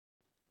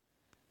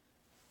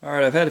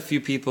Alright, I've had a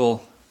few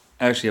people,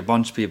 actually a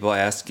bunch of people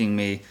asking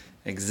me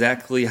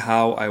exactly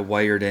how I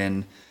wired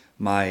in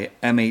my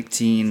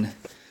M18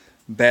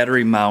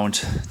 battery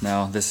mount.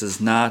 Now this is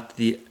not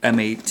the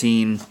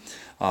M18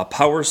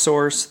 power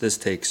source. This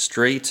takes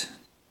straight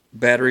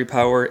battery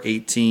power,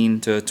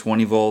 18 to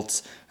 20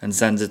 volts, and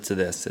sends it to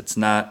this. It's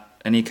not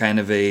any kind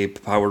of a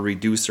power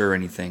reducer or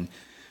anything,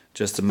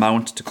 just a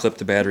mount to clip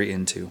the battery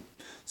into.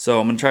 So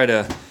I'm going to try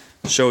to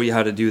show you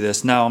how to do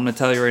this. Now I'm going to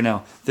tell you right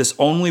now, this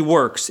only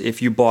works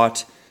if you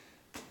bought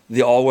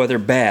the all-weather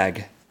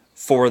bag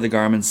for the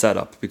Garmin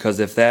setup,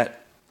 because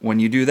when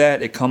you do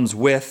that, it comes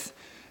with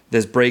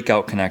this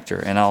breakout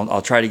connector, and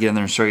I'll try to get in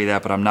there and show you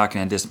that, but I'm not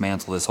going to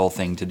dismantle this whole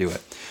thing to do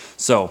it.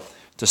 So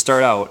to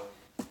start out,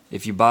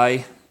 if you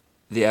buy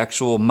the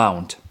actual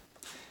mount,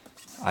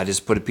 I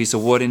just put a piece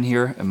of wood in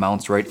here. It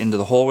mounts right into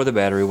the hole where the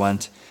battery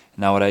went.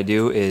 Now what I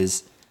do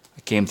is I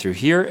came through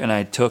here and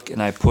I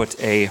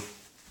put a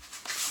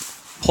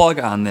plug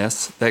on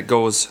this that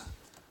goes,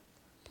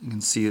 you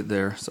can see it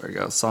there, sorry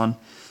guys, sun.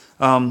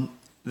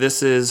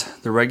 This is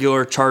the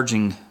regular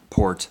charging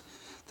port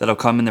that'll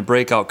come in the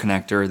breakout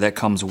connector that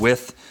comes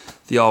with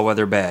the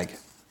all-weather bag.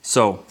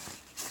 So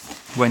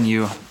when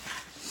you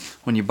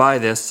buy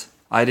this,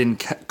 I didn't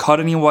cut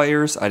any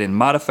wires, I didn't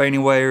modify any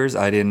wires,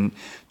 I didn't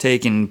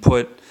take and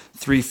put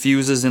 3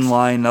 fuses in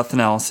line, nothing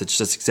else. It's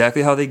just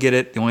exactly how they get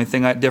it. The only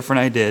thing different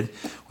I did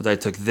was I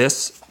took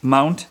this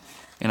mount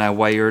and I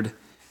wired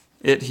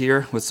it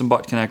here with some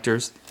butt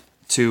connectors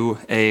to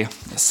the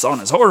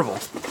sun is horrible.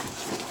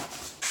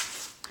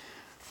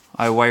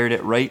 I wired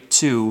it right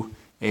to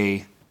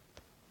a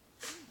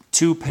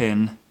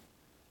 2-pin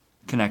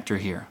connector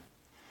here.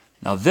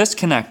 Now this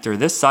connector,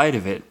 this side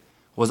of it,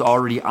 was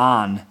already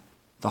on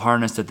the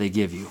harness that they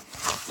give you.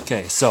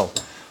 Okay, so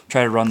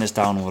try to run this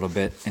down a little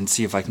bit and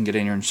see if I can get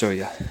in here and show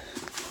you.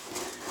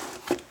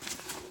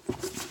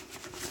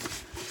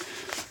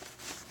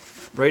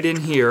 Right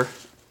in here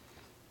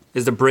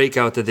is the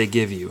breakout that they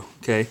give you.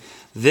 Okay,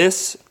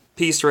 this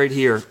piece right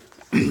here,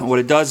 what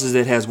it does is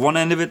it has one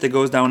end of it that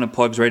goes down and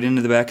plugs right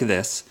into the back of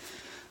this.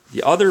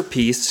 The other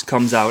piece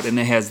comes out and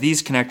it has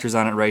these connectors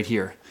on it right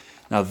here.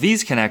 Now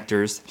these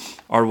connectors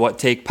are what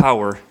take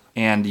power,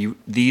 and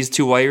these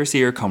 2 wires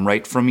here come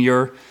right from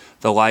the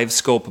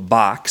Livescope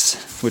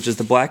box, which is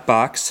the black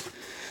box.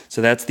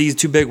 So that's these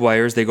 2 big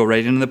wires. They go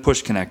right into the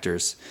push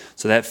connectors.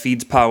 So that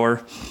feeds power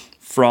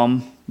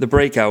from the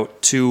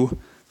breakout to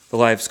the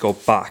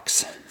Livescope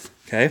box.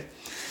 Okay.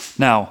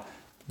 Now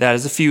that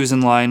is a fuse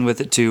in line with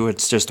it too.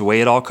 It's just the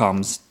way it all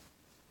comes.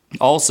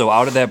 Also,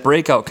 out of that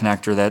breakout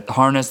connector, that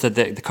harness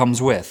that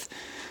comes with,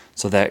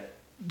 so that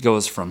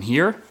goes from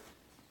here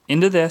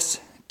into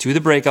this to the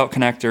breakout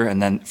connector,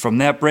 and then from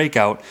that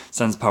breakout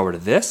sends power to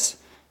this,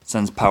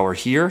 sends power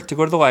here to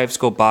go to the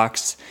Livescope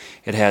box.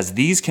 It has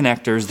these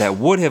connectors that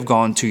would have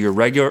gone to your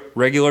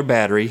regular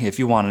battery if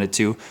you wanted it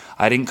to.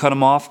 I didn't cut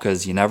them off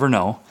because you never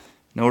know,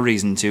 no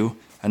reason to.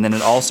 And then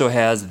it also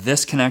has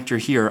this connector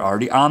here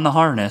already on the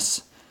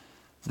harness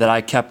that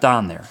I kept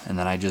on there. And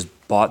then I just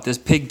bought this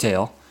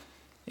pigtail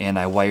and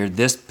I wired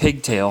this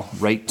pigtail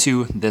right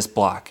to this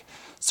block,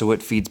 so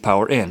it feeds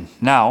power in.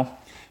 Now,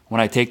 when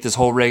I take this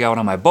whole rig out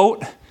on my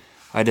boat,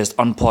 I just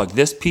unplug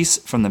this piece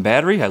from the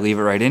battery, I leave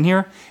it right in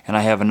here, and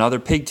I have another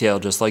pigtail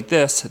just like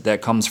this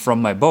that comes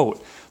from my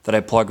boat that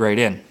I plug right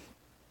in.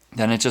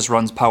 Then it just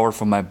runs power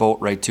from my boat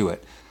right to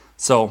it.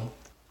 So,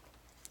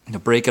 to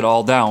break it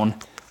all down,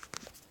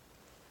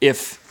 if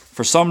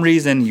for some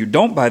reason you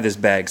don't buy this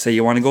bag, say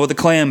you want to go with a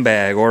clam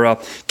bag or a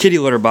kitty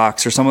litter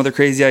box or some other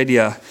crazy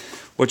idea,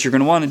 what you're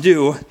going to want to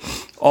do,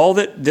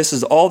 this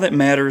is all that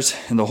matters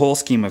in the whole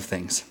scheme of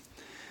things.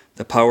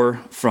 The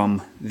power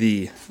from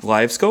the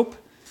Livescope,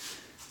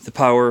 the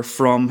power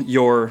from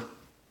the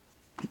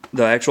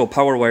actual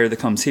power wire that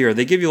comes here.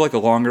 They give you like a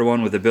longer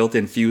one with a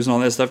built-in fuse and all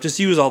that stuff. Just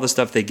use all the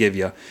stuff they give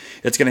you.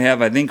 It's going to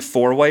have, I think,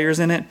 4 wires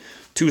in it,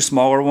 2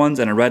 smaller ones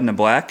and a red and a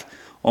black.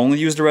 Only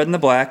use the red and the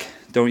black.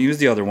 Don't use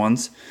the other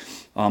ones.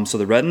 So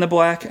the red and the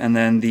black, and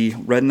then the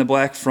red and the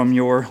black from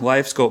your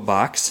Livescope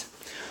box.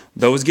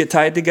 Those get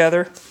tied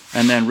together,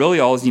 and then really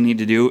all you need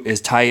to do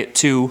is tie it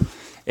to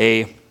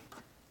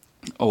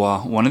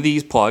one of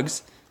these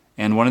plugs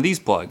and one of these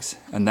plugs,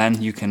 and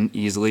then you can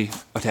easily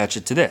attach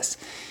it to this.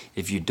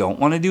 If you don't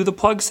want to do the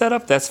plug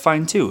setup, that's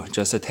fine too.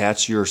 Just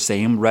attach your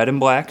same red and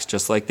blacks,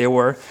 just like they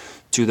were,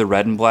 to the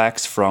red and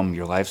blacks from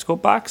your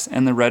Livescope box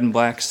and the red and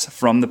blacks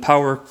from the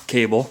power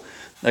cable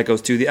that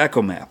goes to the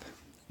Echomap.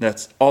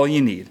 That's all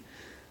you need.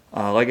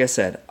 Like I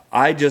said,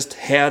 I just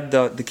had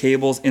the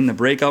cables in the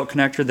breakout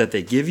connector that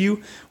they give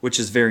you, which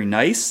is very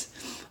nice.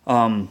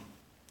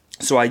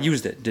 So I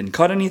used it. Didn't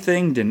cut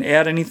anything, didn't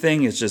add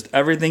anything. It's just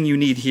everything you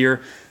need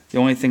here. The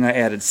only thing I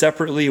added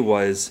separately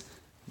was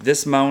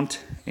this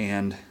mount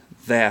and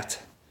that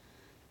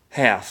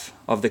half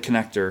of the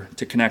connector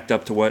to connect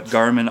up to what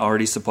Garmin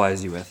already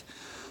supplies you with.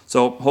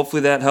 So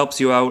hopefully that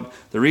helps you out.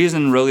 The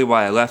reason really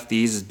why I left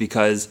these is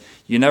because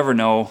you never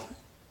know.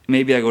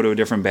 Maybe I go to a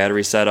different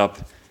battery setup.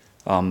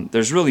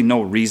 there's really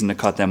no reason to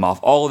cut them off.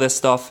 All of this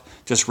stuff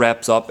just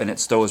wraps up and it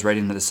stows right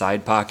into the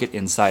side pocket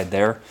inside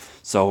there.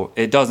 So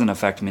it doesn't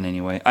affect me in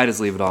any way. I just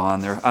leave it all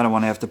on there. I don't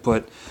want to have to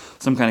put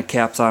some kind of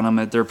caps on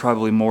them. They're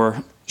probably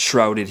more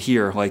shrouded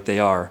here like they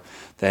are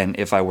than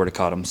if I were to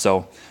cut them.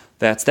 So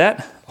that's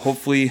that.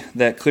 Hopefully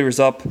that clears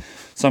up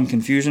some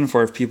confusion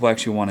for if people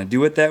actually want to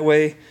do it that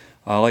way.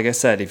 Like I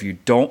said, if you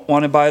don't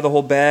want to buy the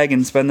whole bag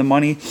and spend the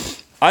money,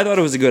 I thought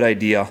it was a good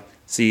idea.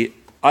 See,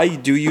 I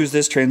do use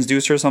this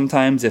transducer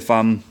sometimes if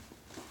I'm,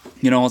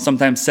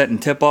 sometimes setting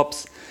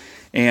tip-ups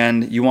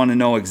and you want to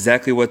know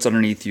exactly what's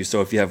underneath you.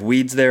 So if you have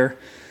weeds there,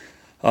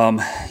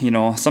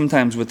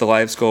 sometimes with the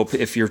Livescope,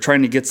 if you're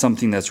trying to get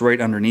something that's right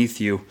underneath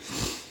you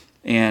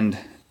and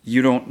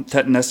you don't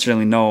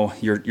necessarily know,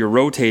 you're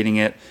rotating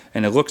it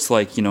and it looks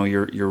like,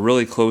 you're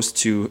really close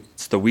to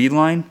the weed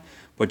line,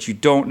 but you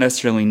don't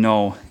necessarily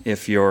know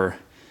if you're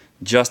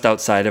just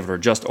outside of it or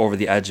just over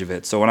the edge of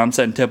it. So when I'm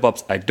setting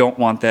tip-ups, I don't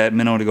want that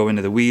minnow to go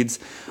into the weeds.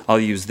 I'll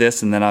use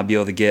this and then I'll be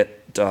able to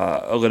get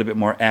a little bit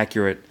more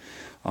accurate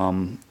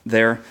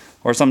there.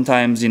 Or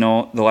sometimes, the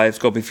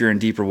Livescope, if you're in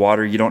deeper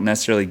water, you don't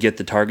necessarily get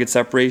the target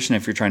separation.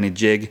 If you're trying to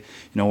jig,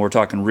 we're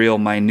talking real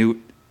minute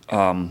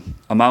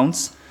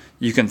amounts.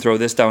 You can throw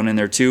this down in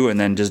there too and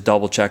then just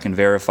double check and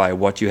verify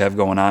what you have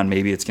going on.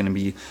 Maybe it's going to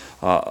be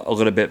a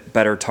little bit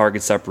better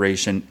target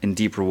separation in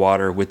deeper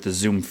water with the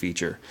zoom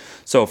feature.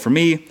 So for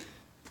me,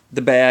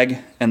 the bag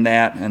and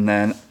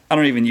then I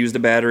don't even use the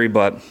battery,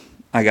 but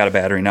I got a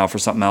battery now for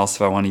something else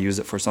if I want to use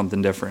it for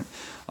something different.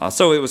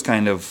 So it was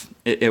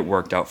it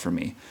worked out for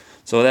me.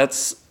 So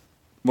that's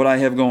what I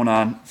have going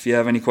on. If you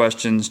have any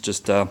questions,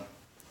 just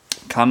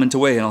comment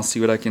away and I'll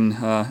see what I can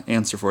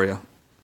answer for you.